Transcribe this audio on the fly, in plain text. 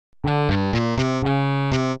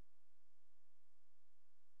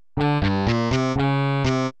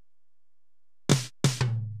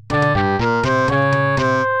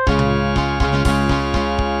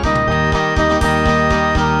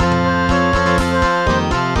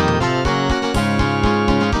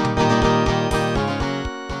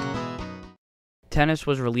Tennis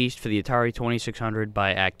was released for the Atari 2600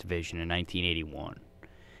 by Activision in 1981.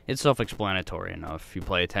 It's self-explanatory enough. You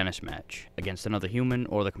play a tennis match against another human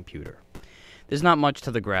or the computer. There's not much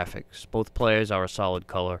to the graphics. Both players are a solid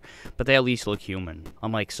color, but they at least look human,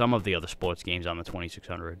 unlike some of the other sports games on the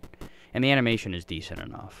 2600. And the animation is decent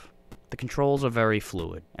enough. The controls are very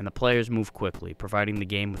fluid, and the players move quickly, providing the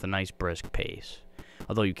game with a nice brisk pace,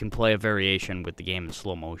 although you can play a variation with the game in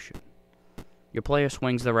slow motion. Your player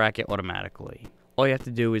swings the racket automatically. All you have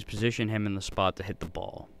to do is position him in the spot to hit the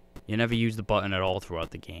ball. You never use the button at all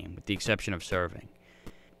throughout the game, with the exception of serving.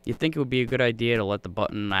 You'd think it would be a good idea to let the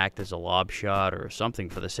button act as a lob shot or something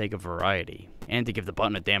for the sake of variety, and to give the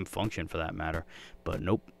button a damn function for that matter, but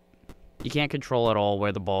nope. You can't control at all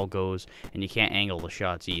where the ball goes, and you can't angle the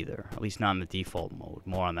shots either, at least not in the default mode,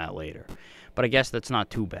 more on that later. But I guess that's not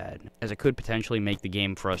too bad, as it could potentially make the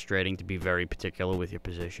game frustrating to be very particular with your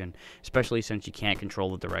position, especially since you can't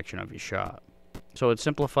control the direction of your shot. So it's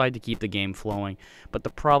simplified to keep the game flowing, but the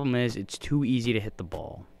problem is it's too easy to hit the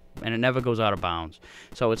ball, and it never goes out of bounds,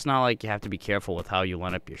 so it's not like you have to be careful with how you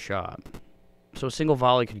line up your shot. So a single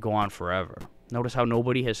volley could go on forever. Notice how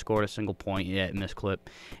nobody has scored a single point yet in this clip,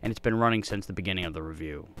 and it's been running since the beginning of the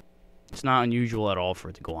review. It's not unusual at all for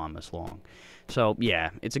it to go on this long. So yeah,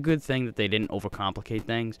 it's a good thing that they didn't overcomplicate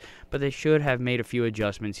things, but they should have made a few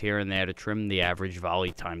adjustments here and there to trim the average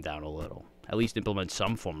volley time down a little. At least implement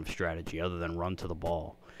some form of strategy other than run to the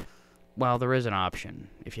ball. Well, there is an option.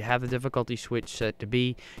 If you have the difficulty switch set to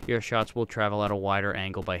B, your shots will travel at a wider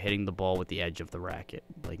angle by hitting the ball with the edge of the racket,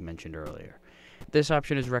 like mentioned earlier. This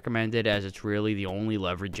option is recommended as it's really the only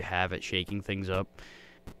leverage you have at shaking things up,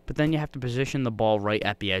 but then you have to position the ball right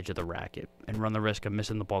at the edge of the racket, and run the risk of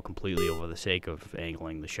missing the ball completely over the sake of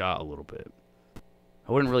angling the shot a little bit.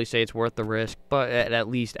 I wouldn't really say it's worth the risk, but it at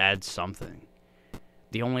least adds something.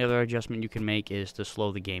 The only other adjustment you can make is to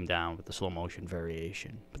slow the game down with the slow motion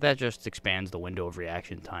variation, but that just expands the window of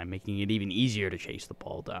reaction time, making it even easier to chase the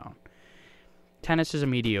ball down. Tennis is a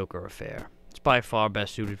mediocre affair. It's by far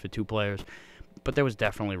best suited for two players, but there was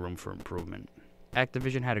definitely room for improvement.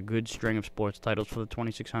 Activision had a good string of sports titles for the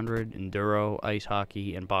 2600, enduro, ice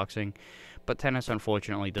hockey, and boxing, but tennis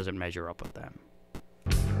unfortunately doesn't measure up with them.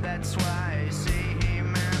 That's why I say